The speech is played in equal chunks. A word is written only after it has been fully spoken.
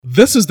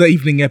This is the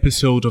evening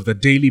episode of the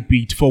Daily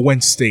Beat for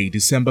Wednesday,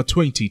 December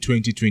 20,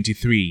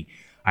 2023.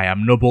 I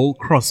am Noble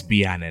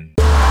Crosby Annan.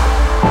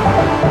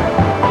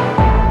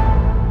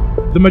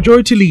 The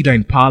majority leader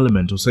in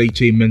Parliament,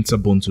 Oseiche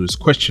Mensah-Bonsu, is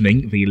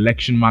questioning the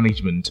election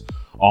management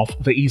of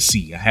the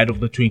EC ahead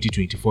of the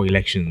 2024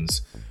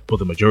 elections. For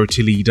the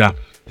majority leader,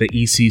 the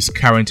EC's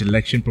current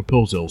election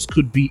proposals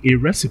could be a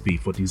recipe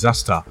for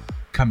disaster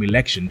come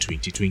election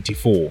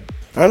 2024.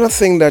 Another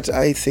thing that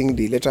I think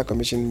the Electoral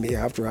Commission may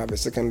have to have a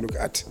second look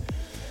at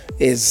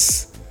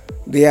is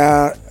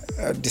their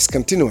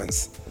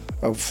discontinuance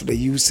of the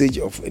usage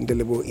of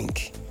indelible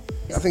ink.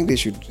 I think they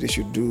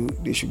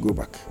should go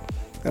back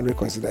and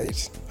reconsider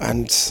it.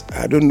 And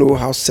I don't know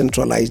how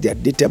centralized their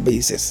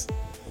database is.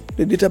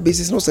 The database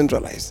is not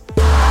centralized.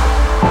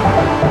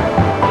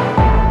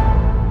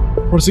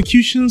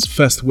 Prosecution's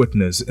first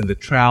witness in the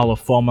trial of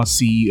former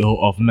CEO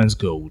of Men's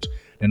Gold,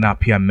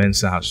 Nenapia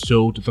Mensah, has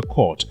told the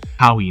court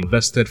how he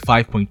invested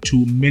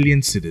 5.2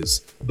 million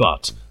cedis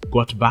but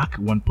got back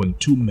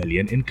 1.2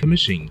 million in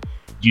commission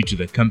due to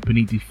the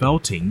company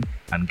defaulting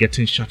and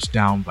getting shut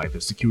down by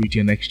the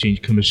Security and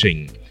Exchange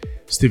Commission.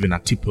 Stephen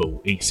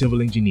Atipo, a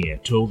civil engineer,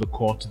 told the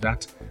court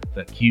that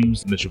the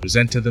accused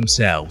misrepresented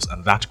themselves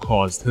and that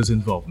caused his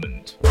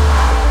involvement.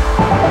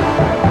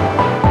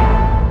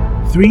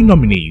 3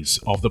 nominees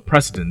of the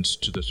President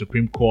to the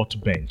Supreme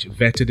Court bench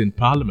vetted in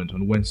Parliament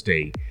on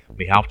Wednesday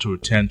may have to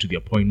return to the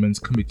Appointments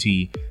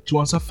Committee to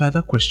answer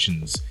further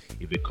questions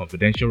if a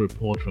confidential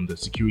report from the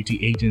security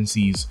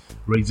agencies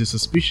raises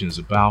suspicions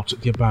about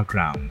their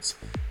backgrounds.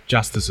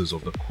 Justices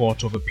of the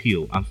Court of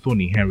Appeal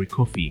Anthony Henry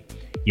Kofi,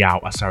 Yao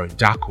Asare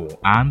Dako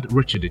and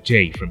Richard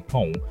J.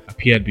 Frimpong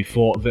appeared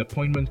before the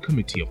Appointment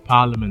Committee of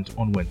Parliament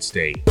on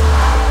Wednesday.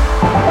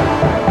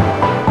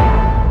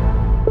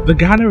 The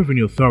Ghana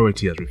Revenue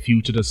Authority has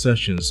refuted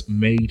assertions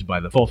made by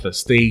the Fourth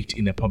Estate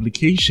in a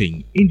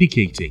publication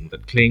indicating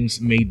that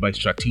claims made by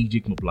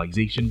Strategic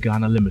Mobilization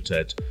Ghana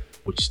Limited,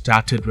 which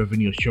started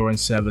revenue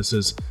assurance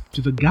services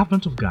to the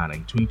government of Ghana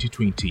in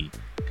 2020,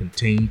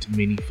 contained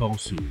many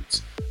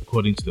falsehoods.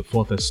 According to the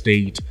Fourth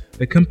Estate,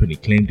 the company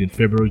claimed in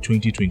February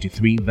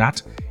 2023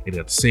 that it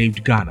had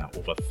saved Ghana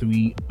over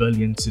 3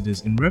 billion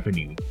cedis in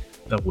revenue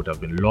that would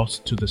have been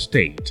lost to the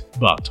state,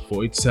 but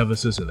for its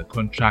services in the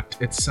contract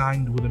it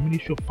signed with the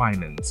Ministry of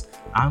Finance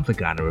and the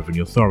Ghana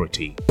Revenue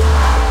Authority.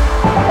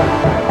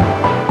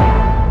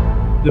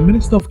 The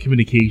Minister of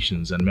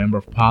Communications and Member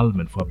of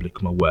Parliament for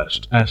Ablekuma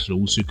West, Ursula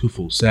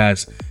Usu-Kufo,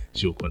 says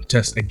she will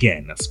contest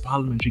again as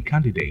parliamentary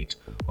candidate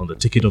on the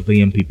ticket of the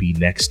MPP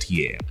next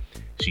year.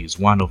 She is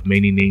one of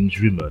many names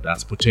rumoured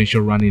as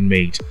potential running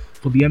mate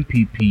for the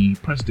MPP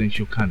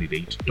presidential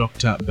candidate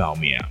Dr.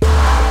 Bawumia.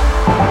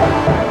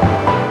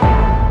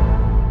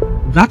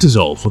 That is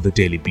all for the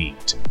Daily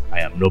Beat.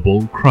 I am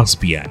Noble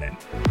Crosby Annan.